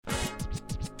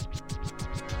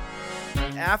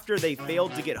after they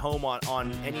failed to get home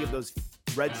on any of those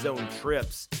red zone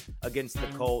trips against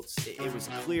the Colts, it was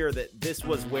clear that this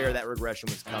was where that regression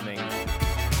was coming.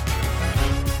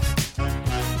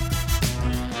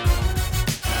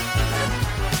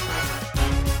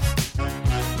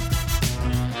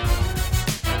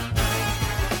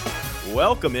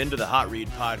 Welcome into the Hot Read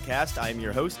Podcast. I'm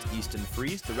your host, Easton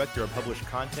Freeze, Director of Published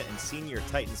Content and Senior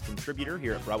Titans Contributor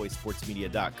here at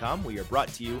BroadwaySportsMedia.com. We are brought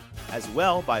to you as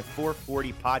well by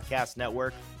 440 Podcast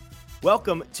Network.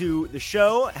 Welcome to the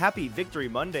show. Happy Victory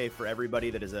Monday for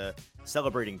everybody that is a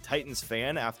celebrating Titans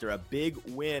fan after a big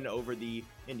win over the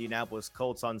Indianapolis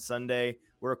Colts on Sunday.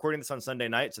 We're recording this on Sunday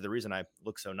night, so the reason I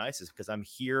look so nice is because I'm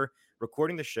here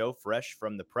recording the show fresh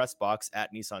from the press box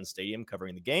at Nissan Stadium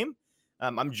covering the game.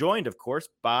 I'm joined, of course,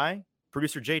 by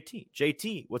producer JT.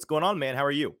 JT, what's going on, man? How are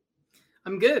you?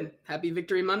 I'm good. Happy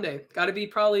Victory Monday. Got to be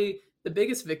probably the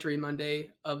biggest Victory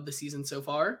Monday of the season so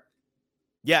far.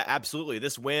 Yeah, absolutely.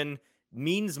 This win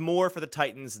means more for the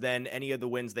Titans than any of the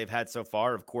wins they've had so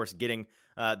far. Of course, getting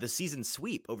the season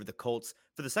sweep over the Colts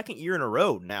for the second year in a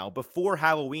row now before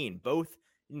Halloween, both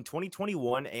in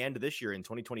 2021 and this year in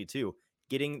 2022,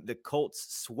 getting the Colts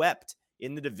swept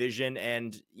in the division.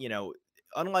 And, you know,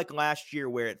 unlike last year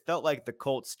where it felt like the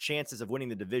Colts' chances of winning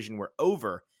the division were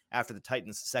over after the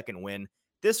Titans' second win,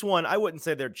 this one, I wouldn't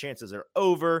say their chances are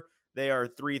over. They are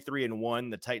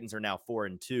 3-3-1. The Titans are now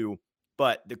 4-2.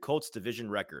 But the Colts division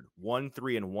record,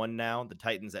 1-3-1 now. The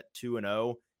Titans at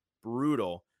 2-0.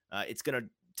 Brutal. It's going to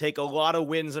take a lot of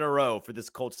wins in a row for this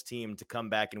Colts team to come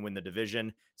back and win the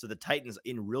division. So the Titans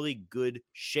in really good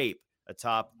shape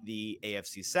atop the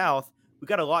AFC South. We've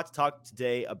got a lot to talk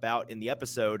today about in the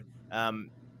episode.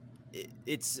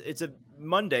 It's a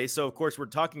Monday, so of course we're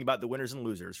talking about the winners and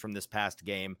losers from this past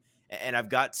game. And I've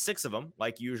got 6 of them,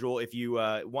 like usual. If you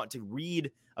want to read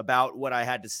about what I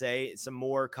had to say, some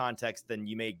more context than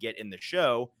you may get in the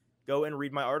show, go and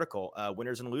read my article,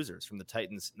 Winners and Losers from the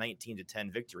Titans'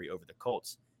 19-10 victory over the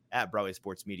Colts at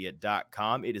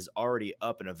BroadwaySportsMedia.com. It is already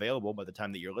up and available by the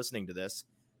time that you're listening to this.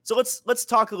 So let's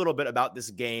talk a little bit about this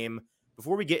game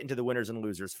before we get into the winners and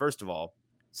losers. First of all,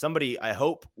 somebody I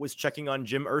hope was checking on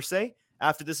Jim Irsay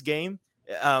after this game.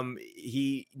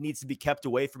 He needs to be kept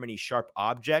away from any sharp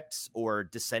objects or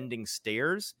descending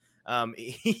stairs.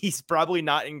 He's probably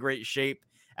not in great shape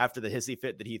after the hissy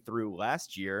fit that he threw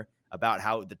last year about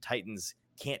how the Titans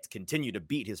can't continue to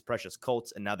beat his precious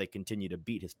Colts, and now they continue to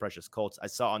beat his precious Colts. I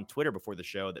saw on Twitter before the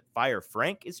show that Fire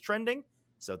Frank is trending,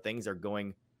 so things are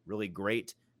going really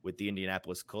great with the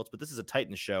Indianapolis Colts, but this is a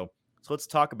Titans show, so let's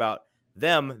talk about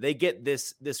them. They get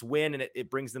this win, and it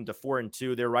brings them to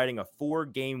 4-2. They're riding a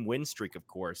 4-game win streak, of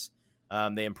course.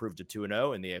 They improved to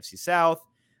 2-0 in the AFC South.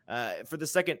 For the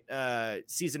second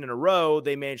season in a row,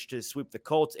 they managed to sweep the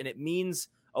Colts, and it means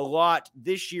a lot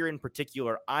this year in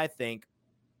particular, I think,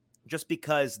 just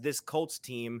because this Colts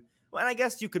team, well, and I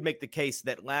guess you could make the case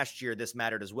that last year this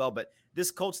mattered as well, but this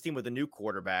Colts team with a new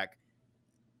quarterback,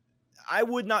 I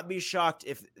would not be shocked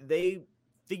if they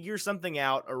figure something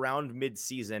out around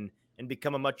mid-season and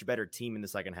become a much better team in the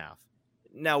second half.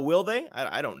 Now, will they?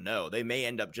 I don't know. They may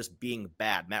end up just being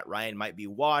bad. Matt Ryan might be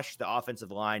washed. The offensive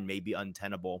line may be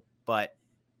untenable, but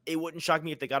it wouldn't shock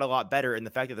me if they got a lot better. And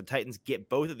the fact that the Titans get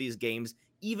both of these games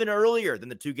even earlier than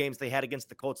the 2 games they had against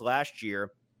the Colts last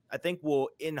year, I think will,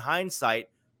 in hindsight,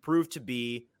 prove to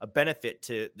be a benefit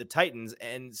to the Titans.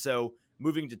 And so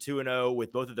moving to 2-0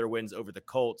 with both of their wins over the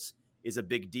Colts is a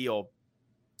big deal.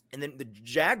 And then the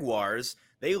Jaguars,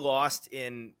 they lost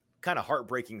in kind of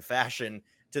heartbreaking fashion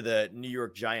to the New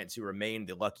York Giants, who remain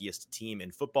the luckiest team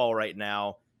in football right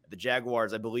now. The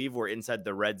Jaguars, I believe, were inside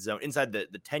the red zone, inside the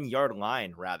 10-yard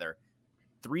line, rather,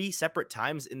 3 separate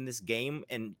times in this game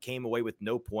and came away with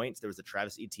no points. There was a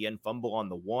Travis Etienne fumble on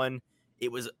the 1.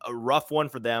 It was a rough one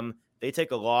for them. They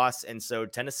take a loss, and so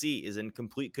Tennessee is in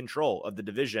complete control of the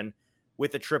division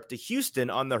with a trip to Houston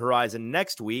on the horizon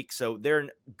next week. So they're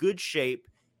in good shape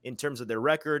in terms of their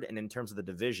record and in terms of the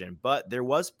division. But there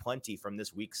was plenty from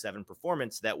this Week 7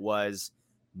 performance that was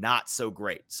not so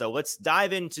great. So let's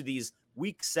dive into these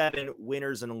Week 7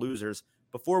 winners and losers.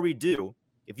 Before we do,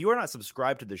 if you are not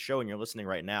subscribed to the show and you're listening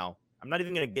right now, I'm not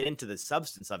even going to get into the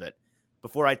substance of it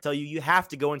before I tell you, you have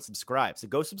to go and subscribe. So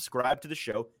go subscribe to the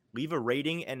show, leave a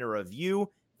rating and a review,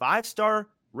 5-star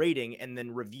rating, and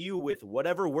then review with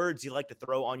whatever words you like to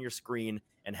throw on your screen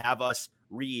and have us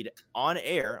read on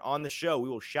air on the show. We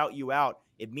will shout you out.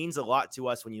 It means a lot to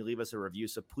us when you leave us a review.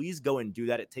 So please go and do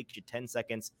that. It takes you 10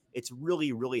 seconds. It's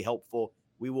really, really helpful.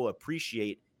 We will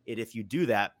appreciate it if you do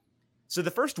that. So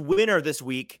the first winner this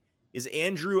week is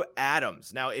Andrew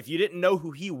Adams. Now, if you didn't know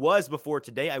who he was before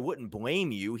today, I wouldn't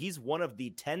blame you. He's one of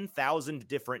the 10,000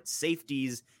 different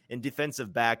safeties and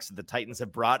defensive backs the Titans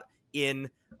have brought in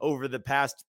over the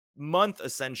past month,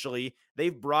 essentially.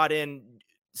 They've brought in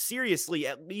seriously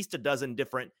at least a dozen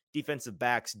different defensive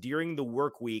backs during the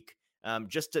work week,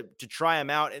 just to try them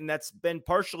out. And that's been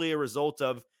partially a result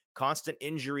of constant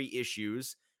injury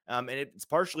issues. And it's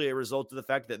partially a result of the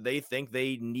fact that they think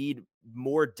they need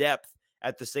more depth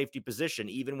at the safety position,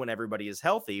 even when everybody is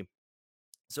healthy.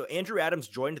 So Andrew Adams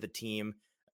joined the team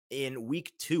in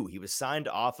week 2. He was signed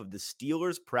off of the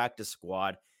Steelers practice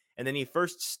squad. And then he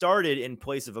first started in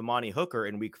place of Amani Hooker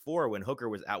in week 4 when Hooker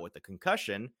was out with a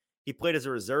concussion. He played as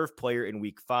a reserve player in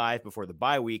week 5 before the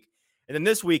bye week. And then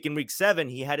this week in week 7,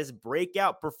 he had his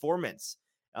breakout performance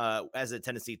as a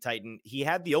Tennessee Titan. He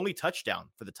had the only touchdown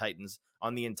for the Titans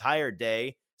on the entire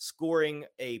day, scoring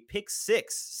a pick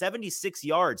 6, 76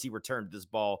 yards. He returned this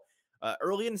ball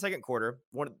early in the second quarter.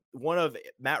 One of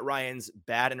Matt Ryan's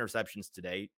bad interceptions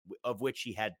today, of which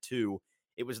he had 2.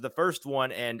 It was the first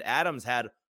one, and Adams had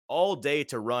all day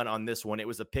to run on this one. It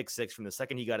was a pick 6 from the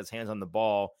second he got his hands on the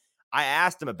ball. I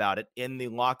asked him about it in the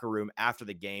locker room after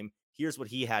the game. Here's what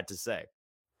he had to say.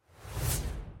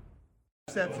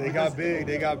 They got big.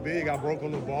 I broke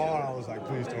on the ball. I was like,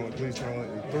 please throw it.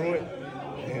 And threw it,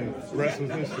 and the rest was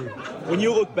history. When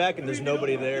you look back and there's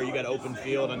nobody there, you got open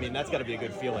field. I mean, that's got to be a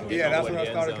good feeling. Yeah, that's when I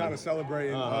started kind of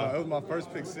celebrating. It was my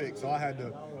first pick 6, so I had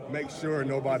to make sure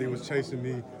nobody was chasing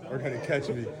me or going to catch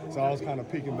me. So I was kind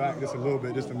of peeking back just a little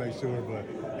bit just to make sure,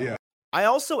 but yeah. I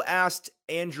also asked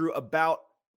Andrew about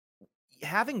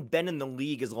having been in the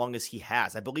league as long as he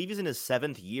has. I believe he's in his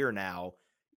 7th year now.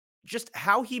 Just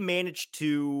how he managed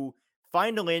to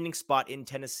find a landing spot in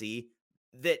Tennessee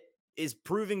that is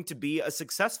proving to be a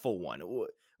successful one.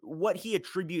 What he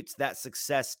attributes that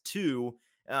success to,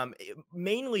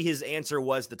 mainly his answer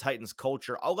was the Titans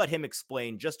culture. I'll let him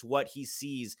explain just what he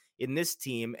sees in this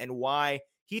team and why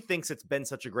he thinks it's been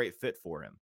such a great fit for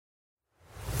him.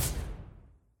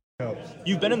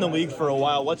 You've been in the league for a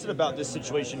while. What's it about this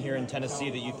situation here in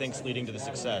Tennessee that you think's leading to the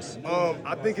success?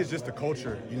 I think it's just the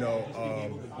culture,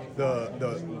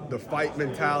 the fight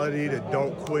mentality, the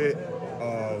don't quit,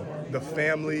 the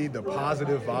family, the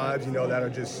positive vibes, that are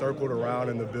just circled around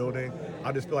in the building.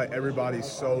 I just feel like everybody's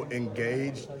so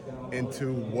engaged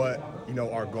into what,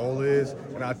 our goal is,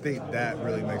 and I think that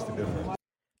really makes the difference.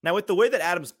 Now, with the way that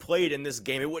Adams played in this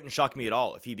game, it wouldn't shock me at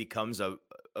all if he becomes a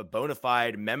bona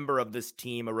fide member of this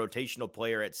team, a rotational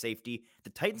player at safety. The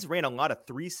Titans ran a lot of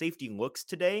 3 safety looks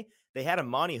today. They had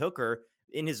Amani Hooker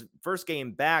in his first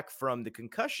game back from the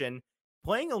concussion,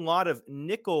 playing a lot of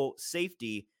nickel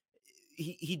safety.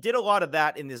 He did a lot of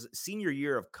that in his senior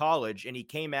year of college, and he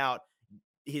came out.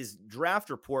 His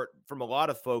draft report from a lot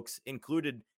of folks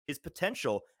included his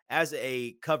potential as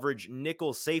a coverage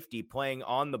nickel safety, playing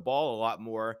on the ball a lot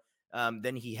more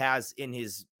than he has in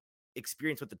his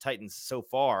experience with the Titans so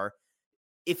far.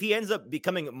 If he ends up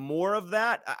becoming more of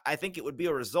that, I think it would be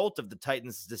a result of the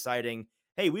Titans deciding,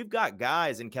 hey, we've got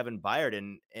guys in Kevin Byard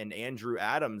and Andrew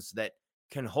Adams that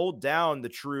can hold down the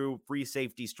true free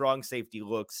safety, strong safety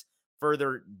looks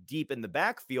further deep in the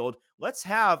backfield. Let's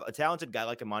have a talented guy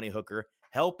like Amani Hooker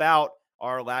help out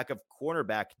our lack of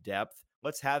cornerback depth.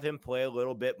 Let's have him play a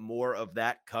little bit more of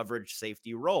that coverage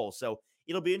safety role. So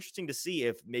it'll be interesting to see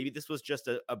if maybe this was just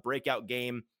a breakout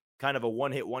game, kind of a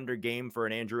one-hit wonder game for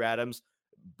an Andrew Adams.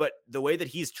 But the way that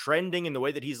he's trending and the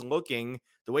way that he's looking,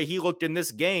 the way he looked in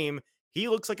this game, he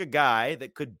looks like a guy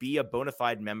that could be a bona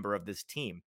fide member of this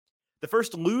team. The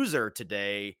first loser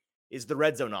today is the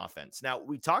red zone offense. Now,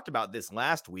 we talked about this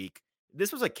last week.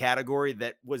 This was a category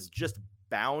that was just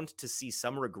bound to see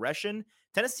some regression.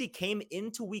 Tennessee came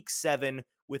into week 7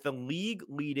 with a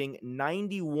league-leading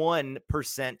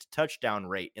 91% touchdown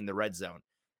rate in the red zone.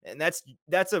 And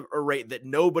that's a rate that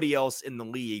nobody else in the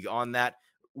league on that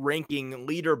ranking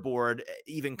leaderboard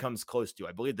even comes close to.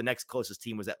 I believe the next closest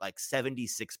team was at like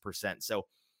 76%. So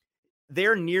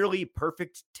they're nearly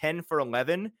perfect 10 for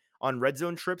 11 on red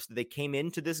zone trips that they came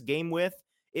into this game with.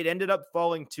 It ended up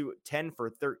falling to 10 for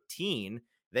 13.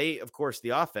 They, of course, the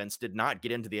offense did not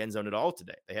get into the end zone at all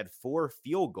today. They had 4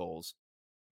 field goals.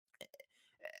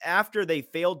 After they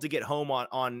failed to get home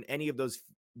on any of those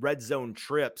red zone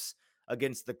trips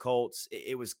against the Colts,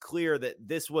 it was clear that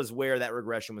this was where that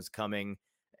regression was coming.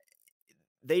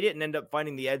 They didn't end up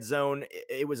finding the end zone.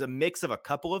 It was a mix of a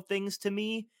couple of things to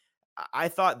me. I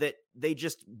thought that they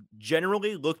just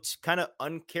generally looked kind of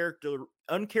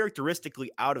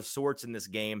uncharacteristically out of sorts in this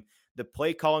game. The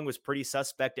play calling was pretty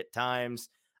suspect at times.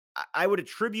 I would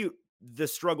attribute the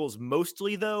struggles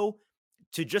mostly, though,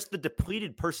 to just the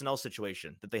depleted personnel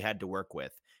situation that they had to work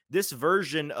with. this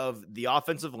version of the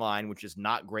offensive line, which is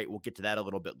not great, we'll get to that a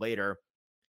little bit later,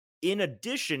 in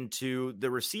addition to the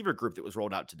receiver group that was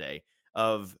rolled out today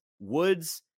of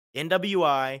Woods,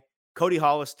 NWI, Cody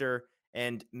Hollister,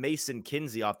 and Mason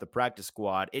Kinsey off the practice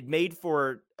squad, it made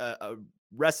for a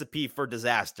recipe for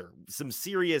disaster, some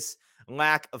serious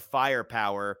lack of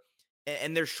firepower,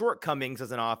 and their shortcomings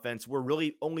as an offense were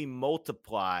really only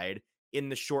multiplied in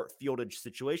the short fieldage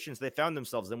situations they found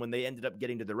themselves in when they ended up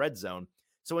getting to the red zone.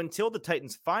 So until the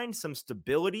Titans find some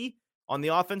stability on the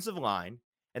offensive line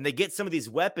and they get some of these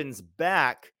weapons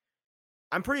back,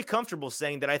 I'm pretty comfortable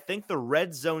saying that I think the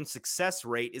red zone success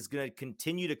rate is going to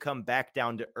continue to come back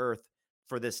down to earth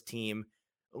for this team.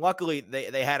 Luckily,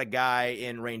 they had a guy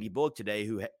in Randy Bullock today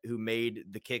who made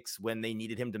the kicks when they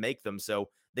needed him to make them. So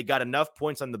they got enough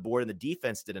points on the board and the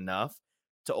defense did enough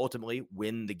to ultimately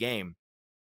win the game.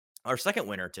 Our second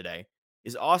winner today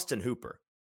is Austin Hooper.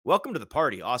 Welcome to the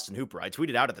party, Austin Hooper. I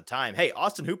tweeted out at the time, hey,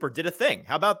 Austin Hooper did a thing.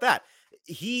 How about that?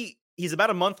 He's about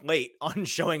a month late on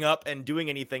showing up and doing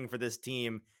anything for this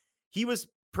team. He was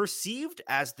perceived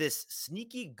as this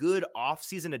sneaky good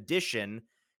offseason addition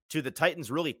to the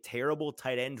Titans' really terrible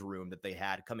tight end room that they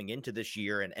had coming into this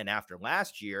year and after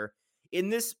last year. In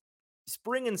this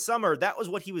spring and summer, that was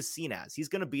what he was seen as. He's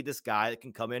going to be this guy that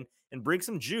can come in and bring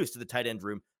some juice to the tight end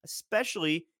room,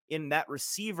 especially in that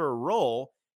receiver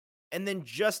role. And then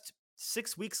just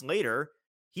 6 weeks later,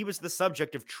 he was the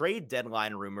subject of trade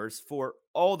deadline rumors for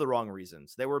all the wrong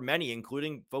reasons. There were many,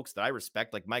 including folks that I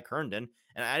respect, like Mike Herndon,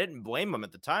 and I didn't blame him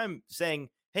at the time, saying,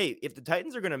 hey, if the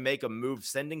Titans are going to make a move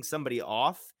sending somebody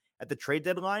off at the trade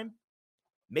deadline,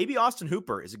 maybe Austin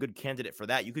Hooper is a good candidate for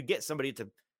that. You could get somebody to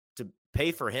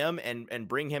pay for him and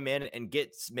bring him in and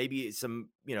get maybe some,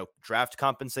 draft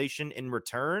compensation in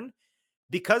return,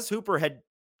 because Hooper had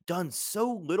done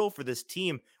so little for this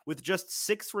team with just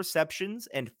 6 receptions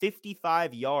and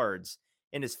 55 yards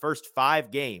in his first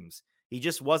 5 games. He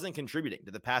just wasn't contributing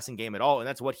to the passing game at all. And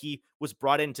that's what he was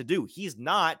brought in to do. He's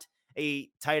not a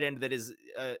tight end that is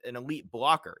an elite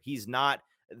blocker. He's not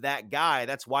that guy.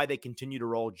 That's why they continue to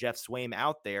roll Jeff Swaim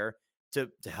out there to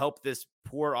help this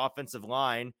poor offensive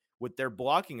line with their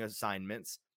blocking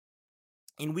assignments.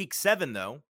 In week 7,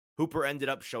 though, Hooper ended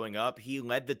up showing up. He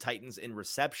led the Titans in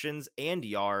receptions and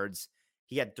yards.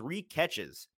 He had 3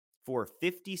 catches for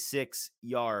 56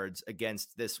 yards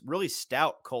against this really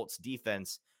stout Colts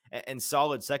defense and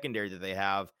solid secondary that they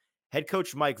have. Head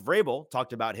coach Mike Vrabel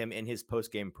talked about him in his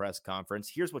post-game press conference.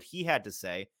 Here's what he had to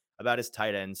say about his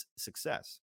tight end's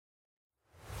success.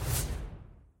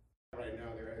 Right now,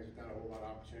 there is not a whole lot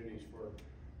of opportunities for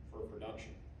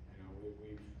production.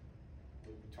 We've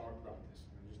talked about this,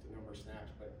 just the number of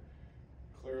snaps, but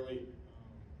clearly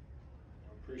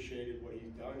appreciated what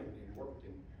he's done and worked,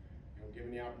 and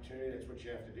given the opportunity, that's what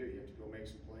you have to do. You have to go make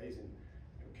some plays, and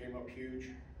came up huge.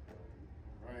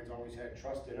 Ryan's always had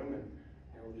trust in him, and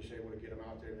we're just able to get him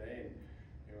out there today,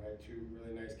 and had 2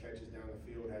 really nice catches down the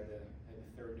field. Had the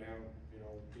 3rd down,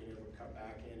 being able to cut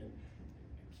back in and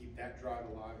keep that drive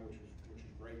alive, which was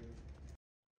great.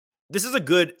 This is a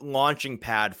good launching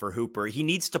pad for Hooper. He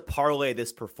needs to parlay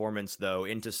this performance, though,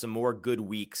 into some more good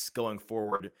weeks going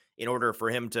forward in order for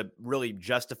him to really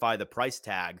justify the price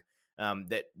tag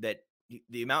that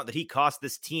the amount that he cost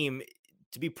this team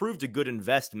to be proved a good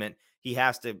investment. He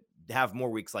has to have more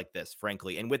weeks like this,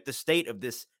 frankly. And with the state of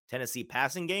this Tennessee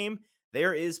passing game,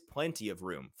 there is plenty of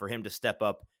room for him to step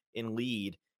up and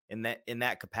lead in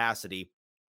that capacity.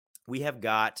 We have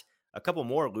got a couple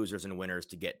more losers and winners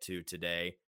to get to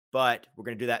today, but we're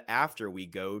going to do that after we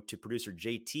go to producer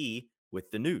JT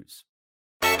with the news.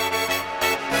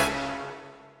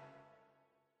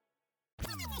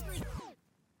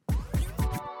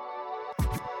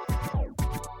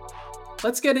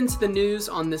 Let's get into the news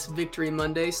on this Victory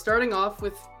Monday, starting off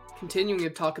with continuing to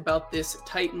talk about this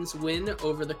Titans win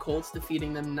over the Colts,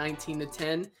 defeating them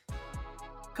 19-10.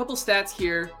 A couple stats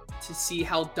here to see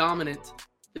how dominant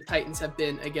the Titans have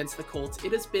been against the Colts.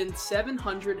 It has been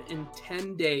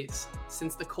 710 days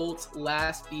since the Colts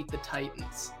last beat the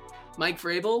Titans. Mike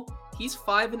Vrabel, he's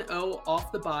 5-0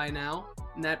 off the bye now,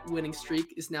 and that winning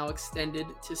streak is now extended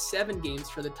to 7 games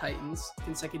for the Titans,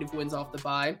 consecutive wins off the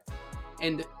bye.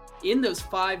 And in those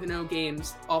 5-0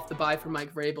 games off the bye for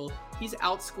Mike Vrabel, he's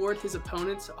outscored his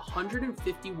opponents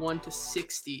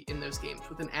 151-60 in those games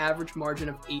with an average margin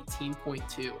of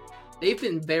 18.2. They've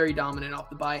been very dominant off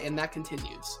the bye, and that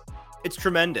continues. It's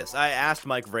tremendous. I asked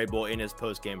Mike Vrabel in his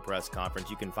post-game press conference.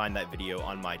 You can find that video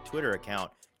on my Twitter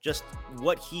account. just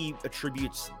what he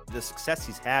attributes the success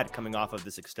he's had coming off of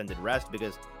this extended rest,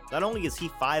 because not only is he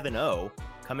 5-0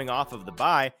 coming off of the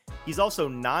bye, he's also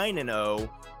 9-0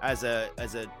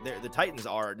 the Titans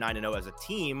are 9-0 as a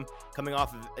team coming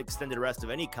off of extended rest of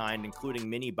any kind, including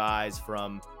mini buys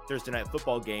from Thursday night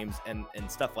football games and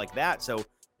stuff like that. So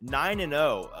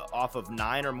 9-0 off of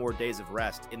 9 or more days of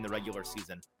rest in the regular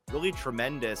season. Really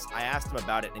tremendous. I asked him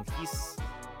about it, and he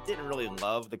didn't really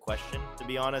love the question, to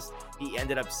be honest. He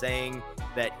ended up saying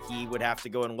that he would have to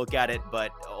go and look at it,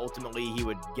 but ultimately he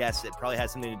would guess it probably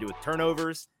has something to do with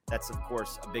turnovers. That's, of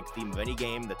course, a big theme of any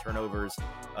game. The turnovers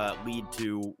lead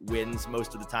to wins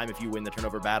most of the time. If you win the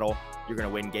turnover battle, you're going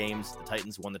to win games. The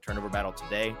Titans won the turnover battle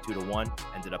today, 2-1,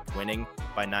 ended up winning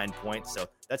by 9 points. So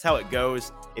that's how it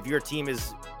goes. If your team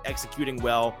is executing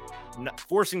well, not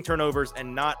forcing turnovers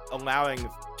and not allowing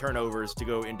turnovers to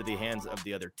go into the hands of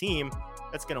the other team,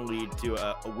 that's going to lead to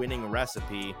a winning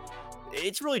recipe.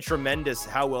 It's really tremendous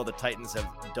how well the Titans have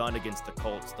done against the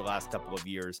Colts the last couple of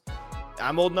years.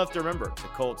 I'm old enough to remember the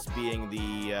Colts being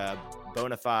the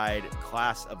bona fide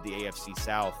class of the AFC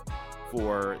South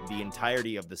for the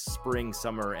entirety of the spring,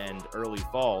 summer, and early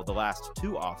fall. The last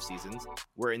 2 off seasons,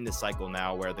 we're in this cycle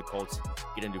now where the Colts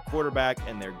get into quarterback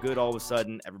and they're good all of a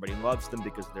sudden. Everybody loves them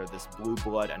because they're this blue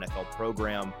blood NFL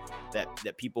program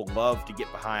that people love to get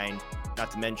behind.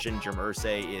 Not to mention Jim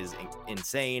Irsay is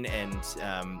insane and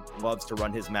loves to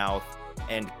run his mouth.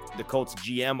 And the Colts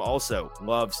GM also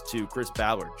loves to, Chris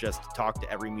Ballard, just talk to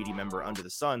every media member under the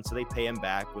sun. So they pay him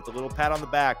back with a little pat on the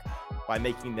back by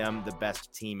making them the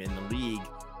best team in the league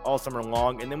all summer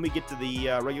long. And then we get to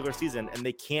the regular season and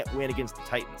they can't win against the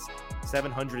Titans.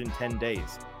 710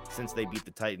 days since they beat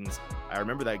the Titans. I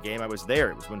remember that game. I was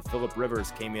there. It was when Phillip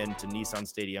Rivers came into Nissan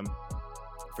Stadium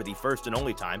for the first and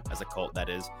only time as a Colt, that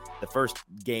is. The first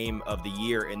game of the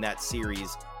year in that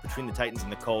series between the Titans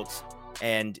and the Colts.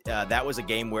 And that was a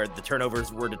game where the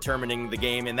turnovers were determining the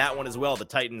game in that one as well. The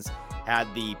Titans had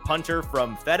the punter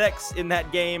from FedEx in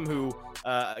that game who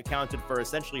accounted for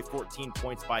essentially 14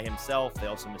 points by himself. They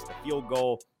also missed a field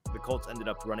goal. The Colts ended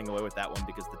up running away with that one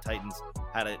because the Titans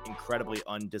had an incredibly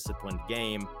undisciplined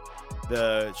game.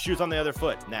 The shoe's on the other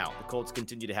foot now. The Colts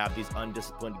continue to have these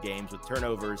undisciplined games with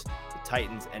turnovers. The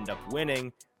Titans end up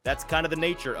winning. That's kind of the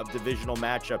nature of divisional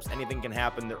matchups. Anything can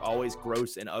happen. They're always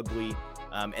gross and ugly,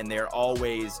 and they're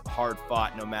always hard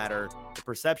fought no matter the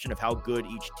perception of how good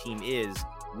each team is.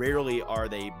 Rarely are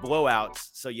they blowouts,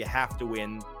 so you have to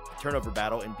win the turnover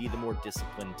battle and be the more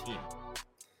disciplined team.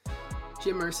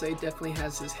 Jim Irsay definitely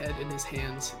has his head in his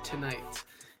hands tonight.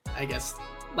 I guess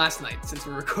last night, since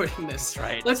we're recording this. That's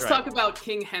right. Let's talk about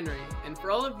King Henry. And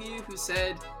for all of you who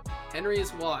said Henry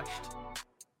is washed,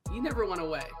 he never went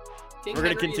away. We're going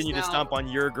to continue to stomp on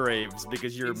your graves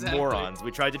because you're morons. We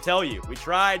tried to tell you.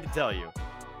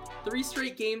 3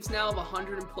 straight games now of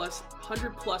 100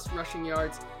 plus rushing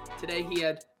yards. Today he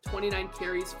had 29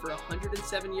 carries for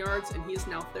 107 yards, and he is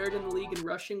now 3rd in the league in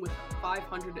rushing with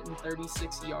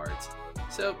 536 yards.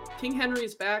 So King Henry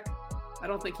is back. I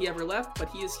don't think he ever left, but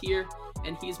he is here,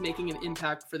 and he's making an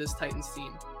impact for this Titans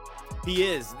team. He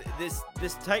is.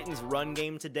 This Titans run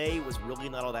game today was really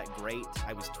not all that great.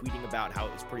 I was tweeting about how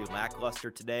it was pretty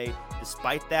lackluster today.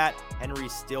 Despite that, Henry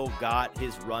still got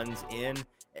his runs in.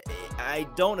 I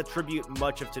don't attribute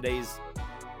much of today's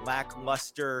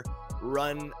lackluster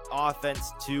run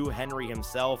offense to Henry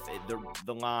himself.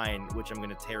 The line, which I'm going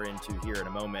to tear into here in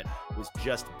a moment, was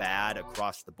just bad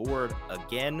across the board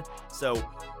again. So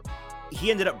he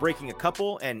ended up breaking a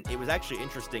couple, and it was actually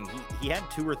interesting. He had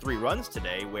 2 or 3 runs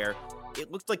today where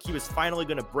it looked like he was finally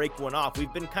going to break one off.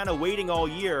 We've been kind of waiting all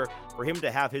year for him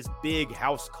to have his big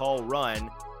house call run,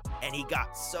 and he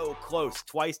got so close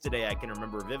twice today. I can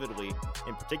remember vividly,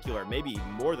 in particular, maybe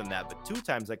more than that, but 2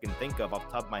 times I can think of off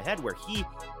the top of my head where he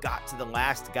got to the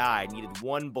last guy, needed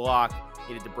 1 block,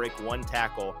 needed to break 1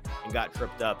 tackle, and got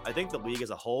tripped up. I think the league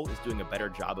as a whole is doing a better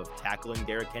job of tackling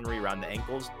Derrick Henry around the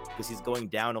ankles because he's going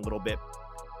down a little bit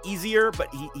easier,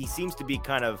 but he seems to be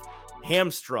kind of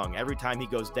hamstrung every time he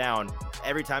goes down.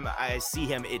 Every time I see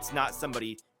him, it's not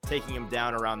somebody taking him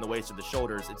down around the waist or the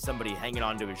shoulders, it's somebody hanging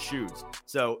onto his shoes.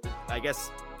 So I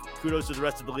guess kudos to the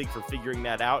rest of the league for figuring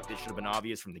that out. It should have been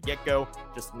obvious from the get-go.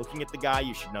 Just looking at the guy,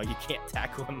 you should know you can't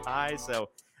tackle him high. So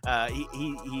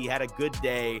he had a good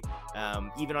day,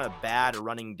 even on a bad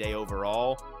running day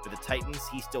overall. For the Titans,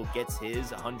 he still gets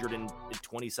his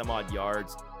 120 some odd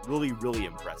yards. Really, really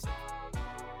impressive.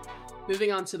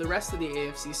 Moving on to the rest of the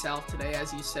AFC South today,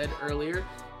 as you said earlier,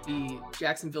 The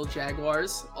Jacksonville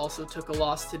Jaguars also took a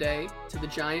loss today to the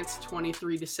Giants,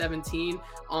 23-17.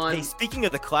 Hey, speaking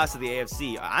of the class of the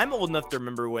AFC, I'm old enough to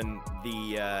remember when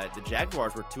the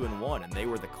Jaguars were 2-1, and they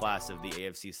were the class of the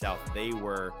AFC South. They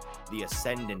were the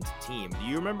ascendant team. Do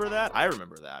you remember that? I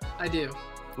remember that. I do.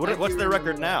 What's their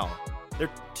record now? They're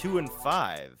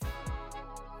 2-5.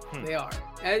 They are.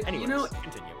 Anyways,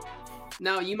 continue.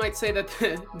 Now you might say that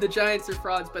the Giants are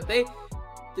frauds, but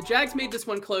the Jags made this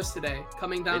one close today,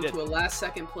 coming down to a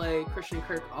last-second play. Christian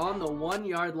Kirk on the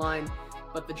 1-yard line.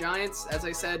 But the Giants, as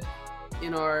I said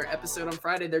in our episode on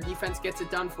Friday, their defense gets it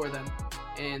done for them.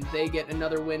 And they get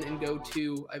another win and go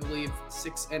to, I believe,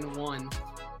 6-1.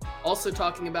 Also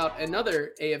talking about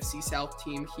another AFC South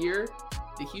team here,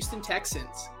 the Houston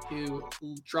Texans, who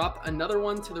drop another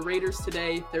one to the Raiders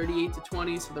today,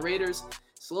 38-20. So the Raiders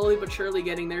slowly but surely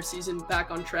getting their season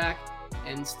back on track,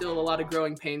 and still a lot of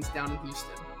growing pains down in Houston.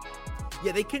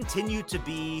 Yeah, they continue to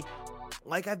be,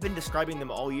 like I've been describing them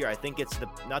all year. I think it's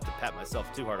not to pat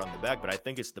myself too hard on the back, but I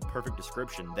think it's the perfect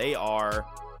description. They are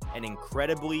an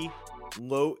incredibly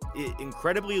low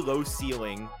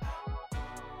ceiling,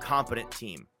 competent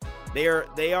team. They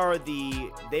are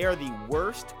the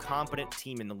worst competent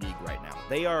team in the league right now.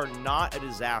 They are not a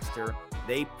disaster.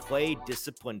 They play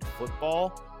disciplined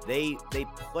football. They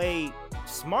play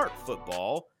smart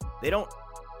football. They don't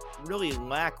really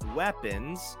lack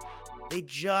weapons. They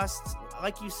just,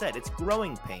 like you said, it's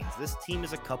growing pains. This team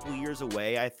is a couple years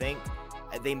away, I think.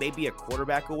 They may be a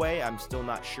quarterback away. I'm still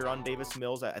not sure on Davis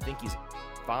Mills. I think he's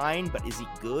fine, but is he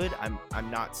good? I'm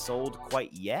not sold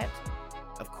quite yet.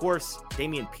 Of course,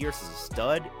 Dameon Pierce is a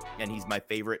stud, and he's my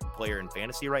favorite player in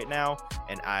fantasy right now,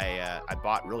 and I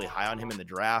bought really high on him in the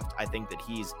draft. I think that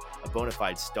he's a bona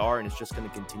fide star, and it's just going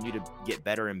to continue to get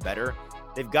better and better.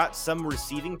 They've got some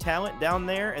receiving talent down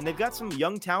there, and they've got some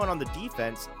young talent on the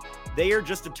defense. They are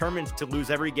just determined to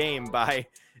lose every game by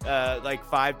like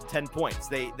 5 to 10 points.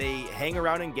 They hang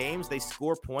around in games, they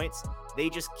score points, they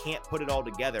just can't put it all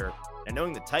together. And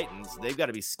knowing the Titans, they've got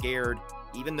to be scared,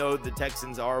 even though the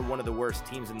Texans are one of the worst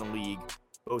teams in the league,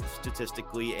 both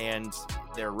statistically and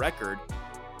their record.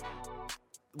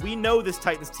 We know this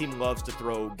Titans team loves to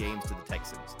throw games to the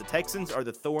Texans. The Texans are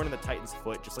the thorn in the Titans'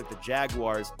 foot, just like the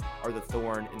Jaguars are the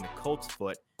thorn in the Colts'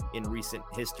 foot in recent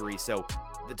history. So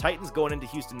the Titans going into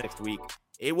Houston next week,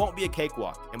 it won't be a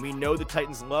cakewalk. And we know the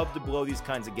Titans love to blow these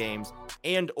kinds of games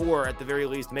or at the very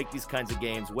least make these kinds of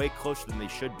games way closer than they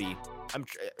should be. I'm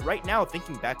right now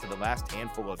thinking back to the last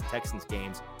handful of Texans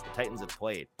games the Titans have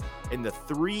played. In the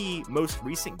 3 most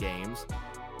recent games,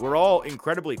 were all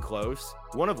incredibly close,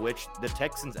 one of which the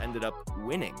Texans ended up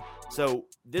winning. So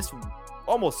this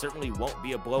almost certainly won't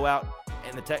be a blowout,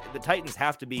 and the Titans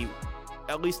have to be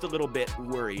at least a little bit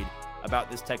worried about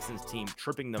this Texans team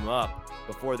tripping them up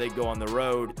before they go on the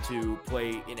road to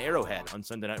play in Arrowhead on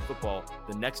Sunday Night Football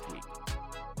the next week.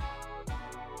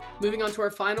 Moving on to our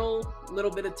final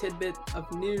little bit of tidbit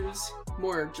of news,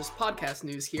 more just podcast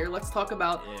news here. Let's talk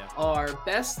about our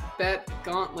best bet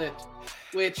gauntlet,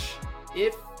 which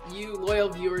if you loyal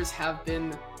viewers have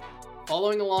been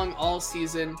following along all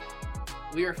season,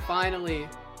 we are finally,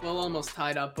 almost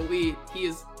tied up, but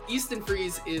Easton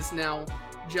Freeze is now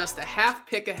just a half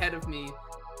pick ahead of me.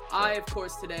 I, of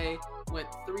course, today went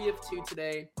 3 of 2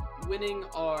 today, winning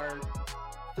our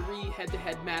 3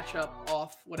 head-to-head matchup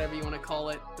off, whatever you want to call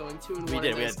it, going 2-1. We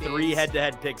did. We had 3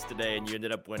 head-to-head picks today, and you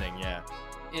ended up winning. Yeah.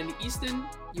 And Easton,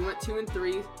 you went 2 and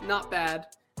 3, not bad,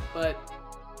 but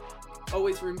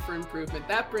always room for improvement.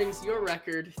 That brings your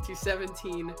record to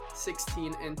 17,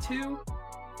 16, and 2.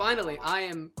 Finally, I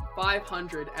am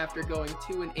 500 after going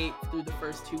 2 and 8 through the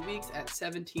first 2 weeks at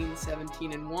 17,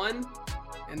 17, and 1.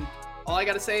 And all I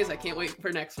got to say is I can't wait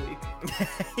for next week.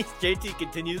 JT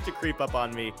continues to creep up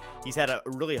on me. He's had a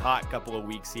really hot couple of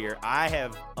weeks here. I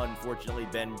have unfortunately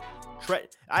been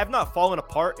I have not fallen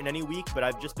apart in any week, but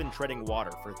I've just been treading water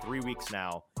for 3 weeks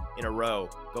now in a row,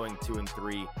 going 2 and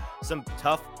 3. Some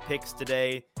tough picks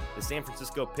today. The San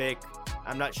Francisco pick,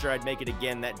 I'm not sure I'd make it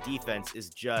again. That defense is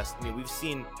just,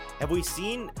 have we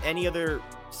seen any other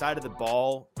side of the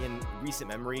ball in recent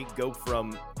memory go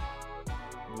from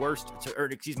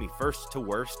first to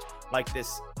worst, like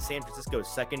this San Francisco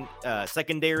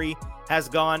secondary has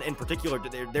gone, in particular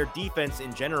their defense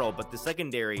in general, but the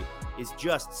secondary is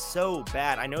just so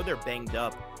bad. I know they're banged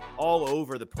up all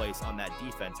over the place on that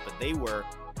defense, but they were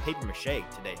paper mache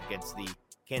today against the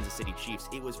Kansas City Chiefs.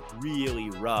 It was really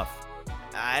rough.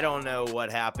 I don't know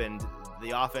what happened.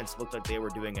 The offense looked like they were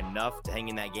doing enough to hang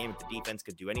in that game. If the defense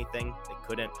could do anything, they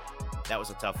couldn't. That was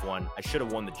a tough one. I should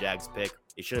have won the Jags pick.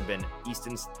 It should have been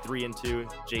Easton's 3 and 2.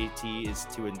 JT is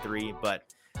 2 and 3. But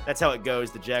that's how it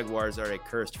goes. The Jaguars are a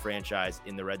cursed franchise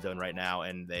in the red zone right now,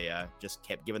 and they just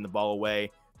kept giving the ball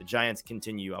away. The Giants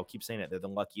continue. I'll keep saying it. They're the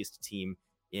luckiest team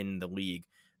in the league.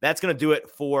 That's going to do it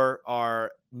for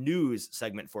our news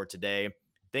segment for today.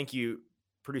 Thank you,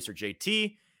 producer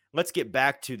JT. Let's get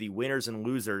back to the winners and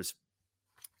losers.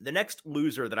 The next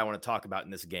loser that I want to talk about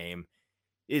in this game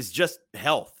is just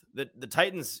health. The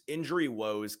Titans' injury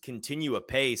woes continue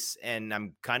apace, and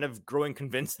I'm kind of growing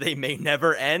convinced they may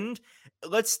never end.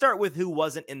 Let's start with who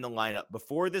wasn't in the lineup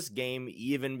before this game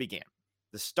even began.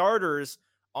 The starters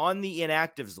on the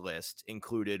inactives list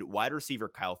included wide receiver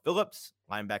Kyle Phillips,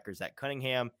 linebacker Zach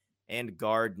Cunningham, and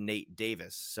guard Nate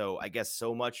Davis. So I guess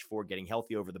so much for getting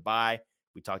healthy over the bye.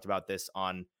 We talked about this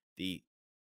on it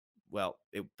was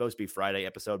supposed to be Friday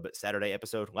episode, but Saturday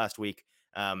episode last week.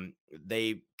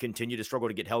 They continue to struggle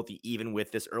to get healthy even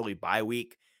with this early bye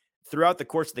week. Throughout the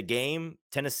course of the game,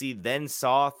 Tennessee then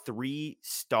saw 3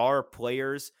 star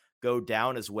players go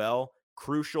down as well.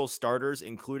 Crucial starters,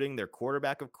 including their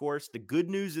quarterback, of course. The good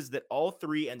news is that all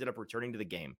 3 ended up returning to the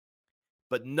game,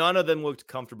 but none of them looked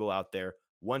comfortable out there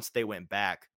once they went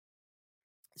back.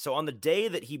 So on the day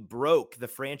that he broke the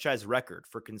franchise record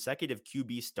for consecutive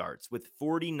QB starts with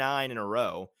 49 in a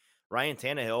row, Ryan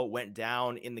Tannehill went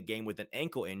down in the game with an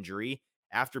ankle injury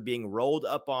after being rolled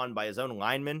up on by his own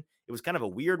lineman. It was kind of a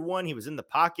weird one. He was in the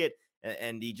pocket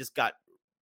and he just got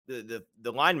the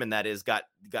lineman that is got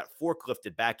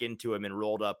forklifted back into him and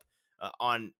rolled up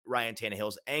on Ryan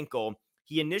Tannehill's ankle.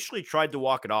 He initially tried to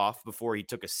walk it off before he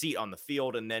took a seat on the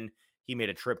field, and then he made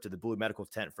a trip to the Blue medical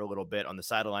tent for a little bit on the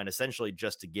sideline, essentially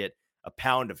just to get a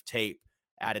pound of tape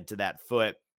added to that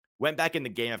foot. Went back in the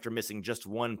game after missing just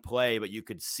one play, but you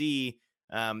could see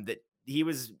that he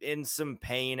was in some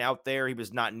pain out there. He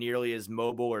was not nearly as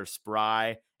mobile or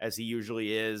spry as he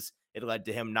usually is. It led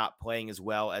to him not playing as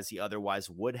well as he otherwise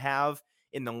would have.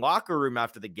 In the locker room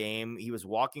after the game, he was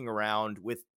walking around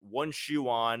with one shoe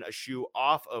on, a shoe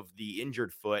off of the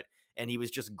injured foot, and he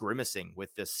was just grimacing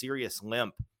with this serious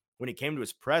limp. When he came to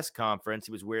his press conference,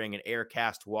 he was wearing an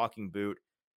Aircast walking boot.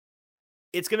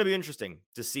 It's going to be interesting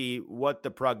to see what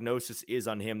the prognosis is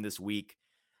on him this week.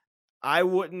 I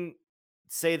wouldn't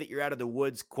say that you're out of the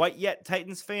woods quite yet,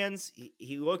 Titans fans.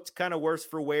 He looked kind of worse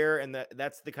for wear, and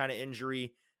that's the kind of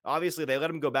injury. Obviously, they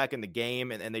let him go back in the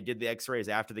game, and they did the x-rays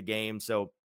after the game,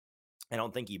 so I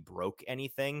don't think he broke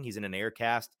anything. He's in an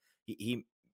Aircast. He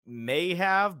may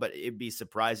have, but it'd be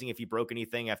surprising if he broke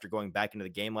anything after going back into the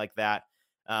game like that.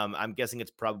 I'm guessing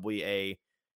it's probably a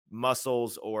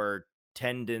muscles or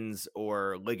tendons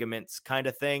or ligaments kind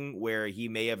of thing where he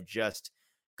may have just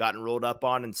gotten rolled up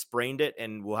on and sprained it,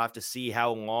 and we'll have to see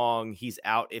how long he's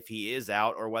out, if he is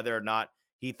out, or whether or not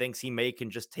he thinks he can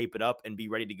just tape it up and be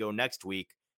ready to go next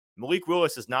week. Malik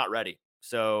Willis is not ready,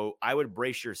 so I would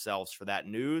brace yourselves for that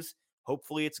news.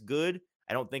 Hopefully it's good.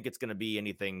 I don't think it's going to be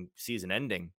anything season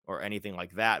ending or anything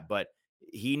like that, but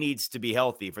he needs to be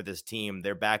healthy for this team.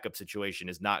 Their backup situation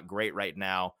is not great right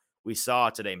now. We saw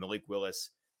today Malik Willis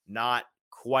not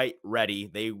quite ready.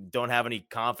 They don't have any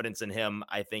confidence in him,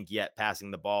 I think, yet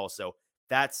passing the ball. So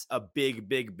that's a big,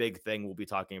 big, big thing we'll be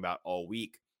talking about all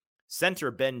week.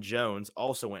 Center Ben Jones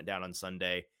also went down on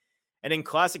Sunday. And in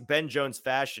classic Ben Jones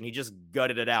fashion, he just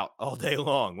gutted it out all day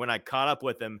long. When I caught up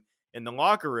with him in the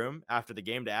locker room after the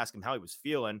game to ask him how he was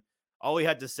feeling, all he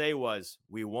had to say was,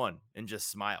 "We won," and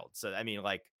just smiled. So, I mean,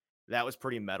 like, that was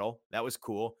pretty metal. That was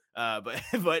cool.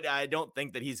 But I don't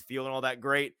think that he's feeling all that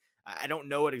great. I don't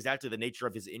know what exactly the nature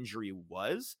of his injury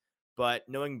was, but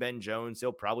knowing Ben Jones,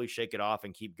 he'll probably shake it off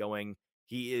and keep going.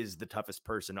 He is the toughest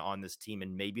person on this team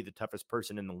and maybe the toughest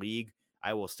person in the league.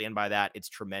 I will stand by that. It's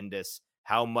tremendous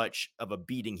how much of a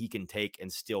beating he can take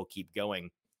and still keep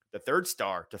going. The third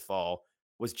star to fall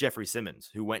was Jeffrey Simmons,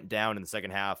 who went down in the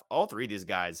second half. All 3 of these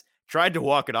guys tried to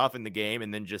walk it off in the game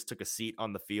and then just took a seat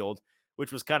on the field,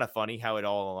 which was kind of funny how it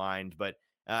all aligned. But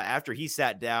after he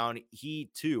sat down, he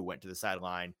too went to the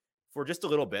sideline for just a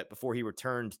little bit before he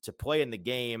returned to play in the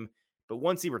game. But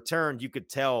once he returned, you could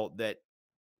tell that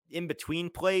in between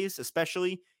plays,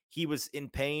 especially, he was in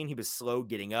pain. He was slow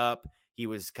getting up. He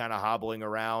was kind of hobbling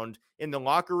around. In the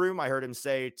locker room, I heard him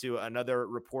say to another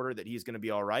reporter that he's going to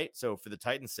be all right. So for the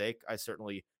Titans' sake, I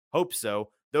certainly hope so.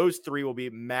 Those 3 will be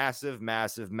massive,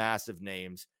 massive, massive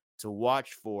names to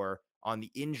watch for on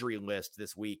the injury list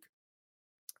this week.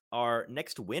 Our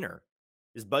next winner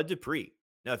is Bud Dupree.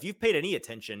 Now, if you've paid any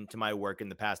attention to my work in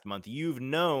the past month, you've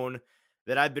known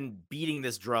that I've been beating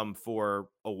this drum for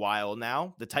a while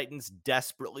now. The Titans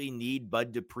desperately need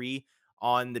Bud Dupree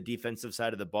on the defensive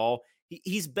side of the ball.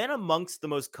 He's been amongst the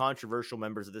most controversial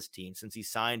members of this team since he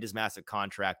signed his massive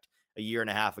contract a year and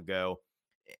a half ago.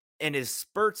 And his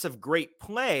spurts of great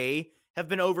play have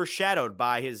been overshadowed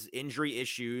by his injury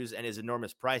issues and his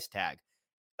enormous price tag.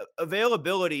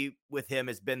 Availability with him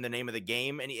has been the name of the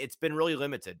game, and it's been really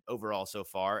limited overall so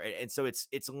far. And so it's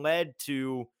led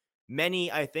to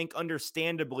many, I think,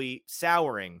 understandably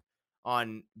souring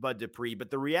on Bud Dupree. But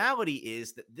the reality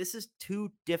is that this is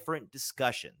two different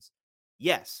discussions.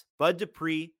 Yes, Bud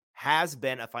Dupree has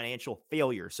been a financial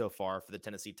failure so far for the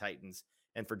Tennessee Titans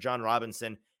and for Jon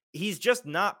Robinson. He's just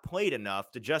not played enough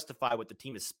to justify what the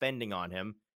team is spending on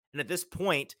him. And at this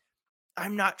point,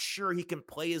 I'm not sure he can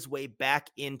play his way back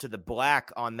into the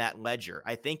black on that ledger.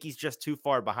 I think he's just too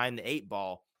far behind the 8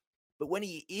 ball. But when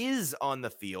he is on the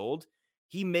field,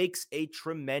 he makes a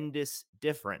tremendous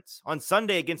difference. On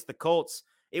Sunday against the Colts,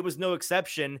 it was no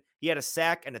exception. He had a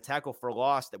sack and a tackle for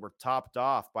loss that were topped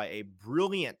off by a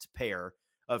brilliant pair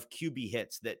of QB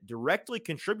hits that directly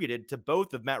contributed to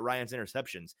both of Matt Ryan's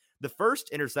interceptions. The first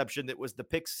interception, that was the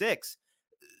pick six,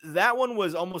 that one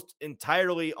was almost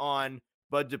entirely on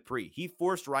Bud Dupree. He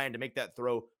forced Ryan to make that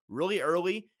throw really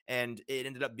early, and it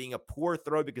ended up being a poor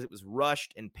throw because it was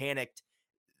rushed and panicked.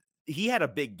 He had a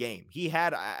big game. He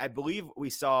had, I believe we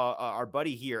saw our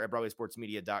buddy here at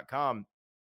BroadwaySportsMedia.com,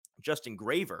 Justin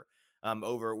Graver,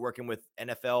 over working with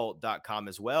NFL.com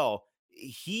as well.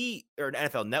 Or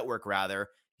NFL Network rather,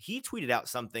 he tweeted out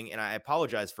something, and I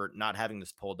apologize for not having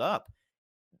this pulled up.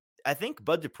 I think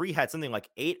Bud Dupree had something like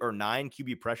 8 or 9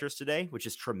 QB pressures today, which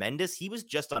is tremendous. He was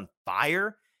just on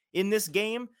fire in this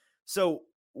game. So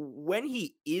when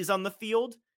he is on the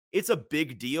field, it's a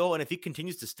big deal. And if he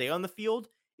continues to stay on the field,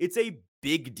 it's a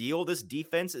big deal. This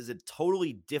defense is a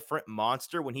totally different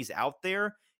monster when he's out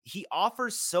there. He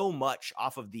offers so much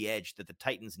off of the edge that the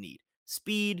Titans need: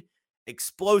 speed,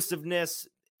 explosiveness,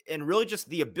 and really just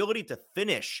the ability to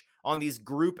finish on these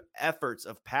group efforts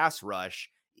of pass rush.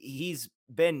 He's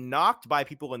been knocked by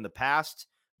people in the past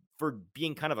for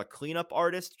being kind of a cleanup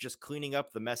artist, just cleaning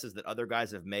up the messes that other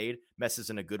guys have made, messes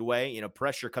in a good way.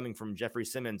 Pressure coming from Jeffrey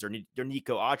Simmons or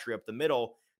Nico Autry up the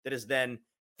middle that is then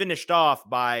finished off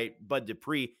by Bud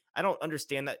Dupree. I don't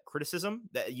understand that criticism,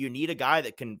 that you need a guy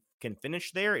that can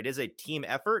finish there. It is a team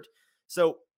effort.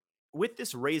 So with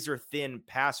this razor thin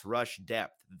pass rush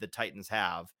depth that the Titans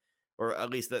have, or at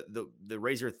least the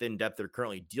razor thin depth they're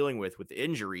currently dealing with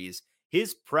injuries,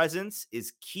 his presence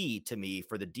is key to me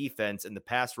for the defense and the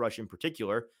pass rush in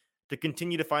particular to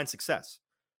continue to find success.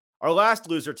 Our last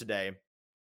loser today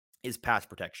is pass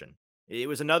protection. It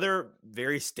was another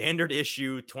very standard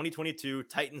issue, 2022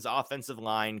 Titans offensive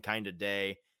line kind of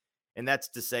day. And that's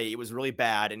to say it was really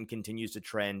bad and continues to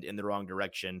trend in the wrong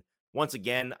direction. Once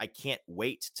again, I can't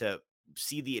wait to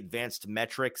see the advanced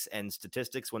metrics and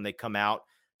statistics when they come out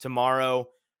tomorrow.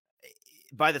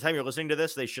 By the time you're listening to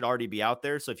this, they should already be out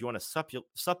there. So if you want to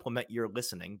supplement your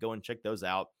listening, go and check those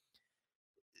out.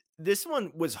 This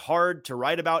one was hard to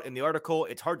write about in the article.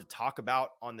 It's hard to talk about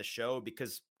on the show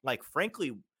because,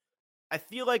 frankly, I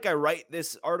feel like I write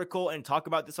this article and talk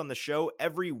about this on the show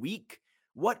every week.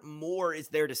 What more is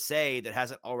there to say that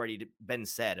hasn't already been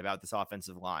said about this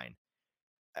offensive line?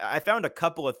 I found a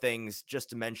couple of things just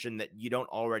to mention that you don't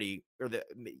already, or that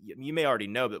you may already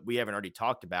know, but we haven't already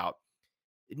talked about.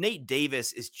 Nate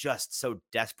Davis is just so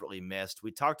desperately missed.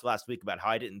 We talked last week about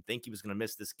how I didn't think he was going to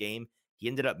miss this game. He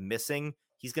ended up missing.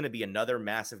 He's going to be another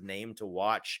massive name to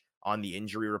watch on the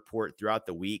injury report throughout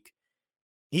the week.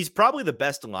 He's probably the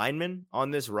best lineman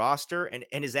on this roster, and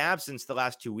his absence the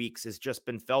last 2 weeks has just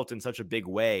been felt in such a big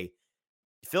way.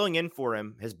 Filling in for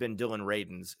him has been Dylan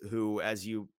Radins, who, as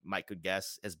you might could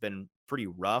guess, has been pretty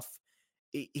rough.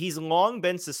 He's long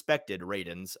been suspected,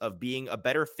 Radins, of being a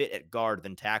better fit at guard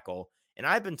than tackle. And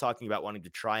I've been talking about wanting to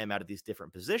try him out of these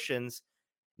different positions.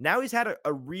 Now he's had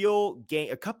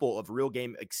a couple of real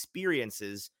game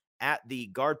experiences at the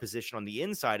guard position on the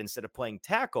inside instead of playing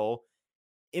tackle.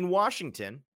 In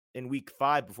Washington, in week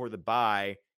 5 before the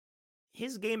bye,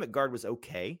 his game at guard was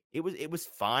okay. It was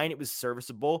fine. It was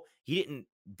serviceable. He didn't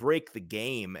break the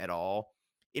game at all.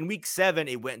 In week 7,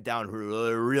 it went down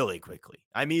really, really quickly.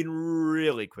 I mean,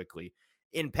 really quickly.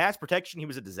 In pass protection, he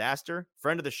was a disaster.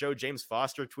 Friend of the show, James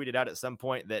Foster, tweeted out at some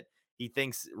point that he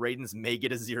thinks Radins may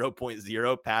get a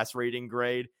 0.0 pass rating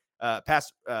grade,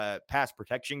 pass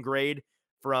protection grade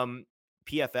from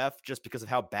PFF just because of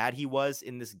how bad he was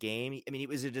in this game. I mean, it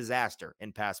was a disaster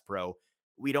in pass pro.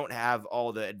 We don't have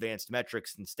all the advanced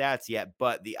metrics and stats yet,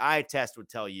 but the eye test would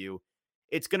tell you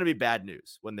it's going to be bad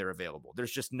news when they're available.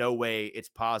 There's just no way it's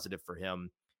positive for him.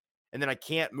 And then I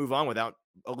can't move on without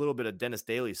a little bit of Dennis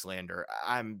Daly slander.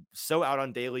 I'm so out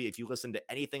on Daly. If you listen to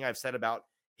anything I've said about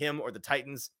him or the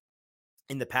Titans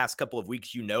in the past couple of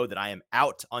weeks, you know that I am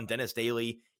out on Dennis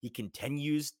Daly. He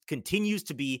continues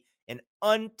to be an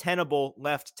untenable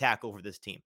left tackle for this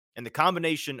team. And the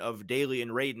combination of Daly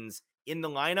and Radunz in the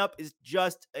lineup is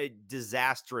just a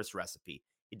disastrous recipe.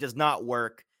 It does not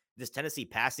work. This Tennessee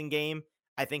passing game,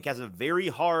 I think, has a very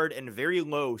hard and very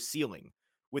low ceiling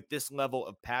with this level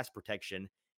of pass protection.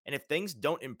 And if things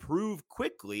don't improve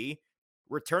quickly,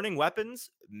 returning weapons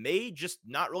may just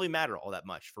not really matter all that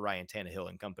much for Ryan Tannehill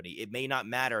and company. It may not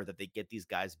matter that they get these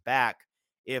guys back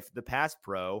if the pass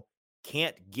pro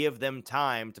can't give them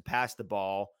time to pass the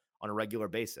ball on a regular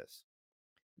basis.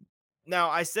 Now,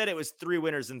 I said it was 3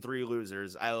 winners and 3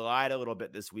 losers. I lied a little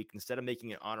bit this week. Instead of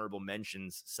making an honorable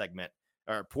mentions segment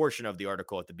or portion of the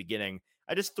article at the beginning,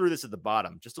 I just threw this at the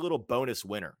bottom. Just a little bonus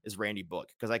winner is Randy Bullock,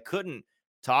 because I couldn't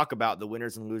talk about the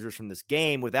winners and losers from this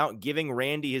game without giving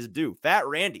Randy his due. Fat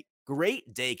Randy,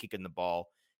 great day kicking the ball.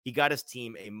 He got his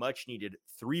team a much-needed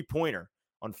 3-pointer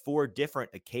on 4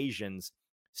 different occasions,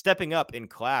 stepping up in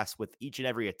class with each and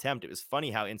every attempt. It was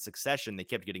funny how in succession they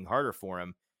kept getting harder for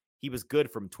him. He was good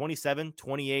from 27,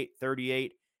 28,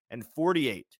 38, and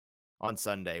 48 on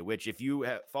Sunday, which if you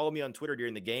follow me on Twitter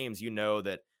during the games, you know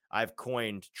that I've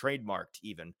coined, trademarked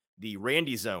even, the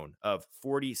Randy zone of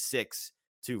 46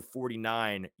 to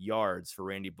 49 yards for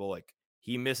Randy Bullock.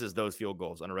 He misses those field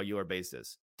goals on a regular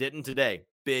basis. Didn't today.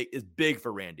 Big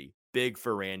for Randy. Big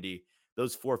for Randy.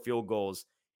 Those 4 field goals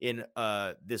in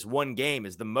this one game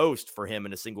is the most for him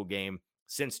in a single game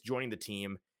since joining the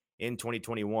team in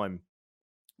 2021.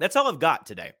 That's all I've got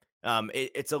today.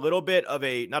 It's a little bit of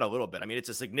not a little bit. I mean, it's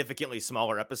a significantly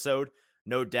smaller episode,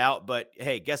 no doubt. But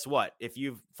hey, guess what? If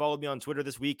you've followed me on Twitter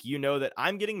this week, you know that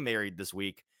I'm getting married this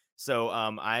week. So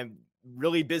I'm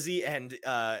really busy and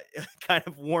kind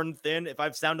of worn thin. If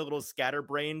I've sounded a little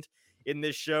scatterbrained in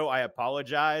this show, I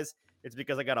apologize. It's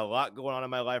because I got a lot going on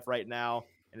in my life right now,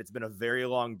 and it's been a very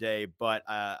long day. But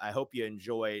I hope you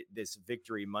enjoy this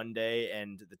Victory Monday,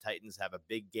 and the Titans have a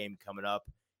big game coming up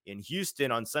in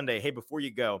Houston on Sunday. Hey, before you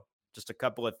go, just a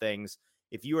couple of things.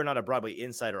 If you are not a Broadway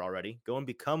insider already, go and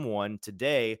become one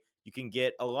today. You can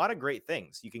get a lot of great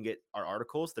things. You can get our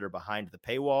articles that are behind the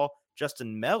paywall.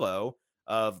 Justin Mello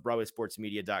of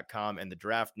BroadwaySportsMedia.com and the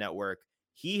Draft Network,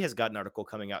 he has got an article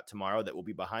coming out tomorrow that will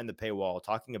be behind the paywall,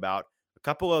 talking about a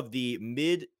couple of the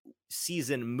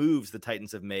mid-season moves the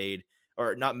Titans have made,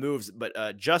 or not moves, but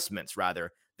adjustments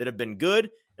rather, that have been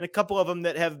good, and a couple of them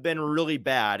that have been really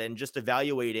bad, and just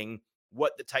evaluating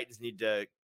what the Titans need to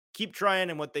keep trying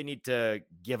and what they need to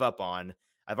give up on.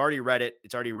 I've already read it.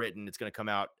 It's already written. It's going to come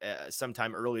out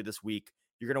sometime early this week.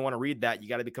 You're going to want to read that. You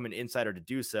got to become an insider to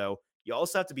do so. You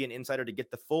also have to be an insider to get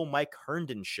the full Mike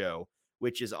Herndon show,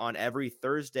 which is on every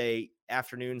Thursday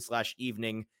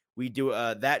afternoon/evening. We do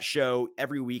that show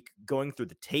every week, going through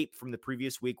the tape from the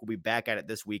previous week. We'll be back at it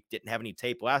this week. Didn't have any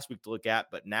tape last week to look at,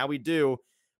 but now we do.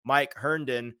 Mike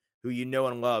Herndon, who you know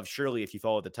and love, surely if you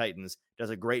follow the Titans, does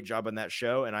a great job on that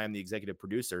show, and I am the executive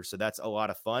producer, so that's a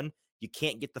lot of fun. You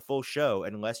can't get the full show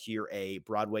unless you're a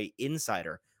Broadway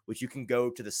insider, which you can go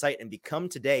to the site and become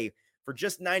today for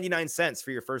just 99 cents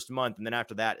for your first month, and then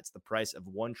after that, it's the price of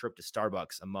 1 trip to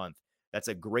Starbucks a month. That's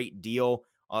a great deal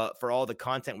for all the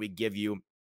content we give you.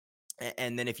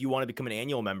 And then if you want to become an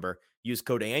annual member, use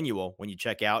code ANNUAL when you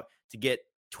check out to get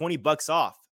 $20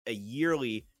 off a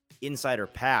yearly insider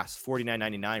pass,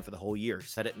 $49.99 for the whole year.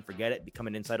 Set it and forget it. Become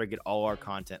an insider. Get all our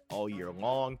content all year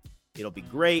long. It'll be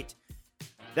great.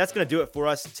 That's going to do it for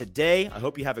us today. I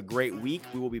hope you have a great week.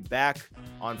 We will be back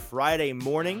on Friday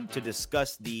morning to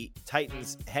discuss the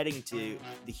Titans heading to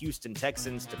the Houston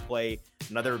Texans to play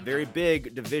another very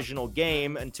big divisional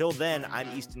game. Until then, I'm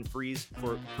Easton Freeze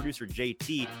for producer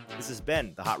JT. This has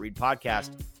been the Hot Read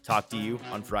Podcast. Talk to you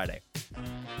on Friday.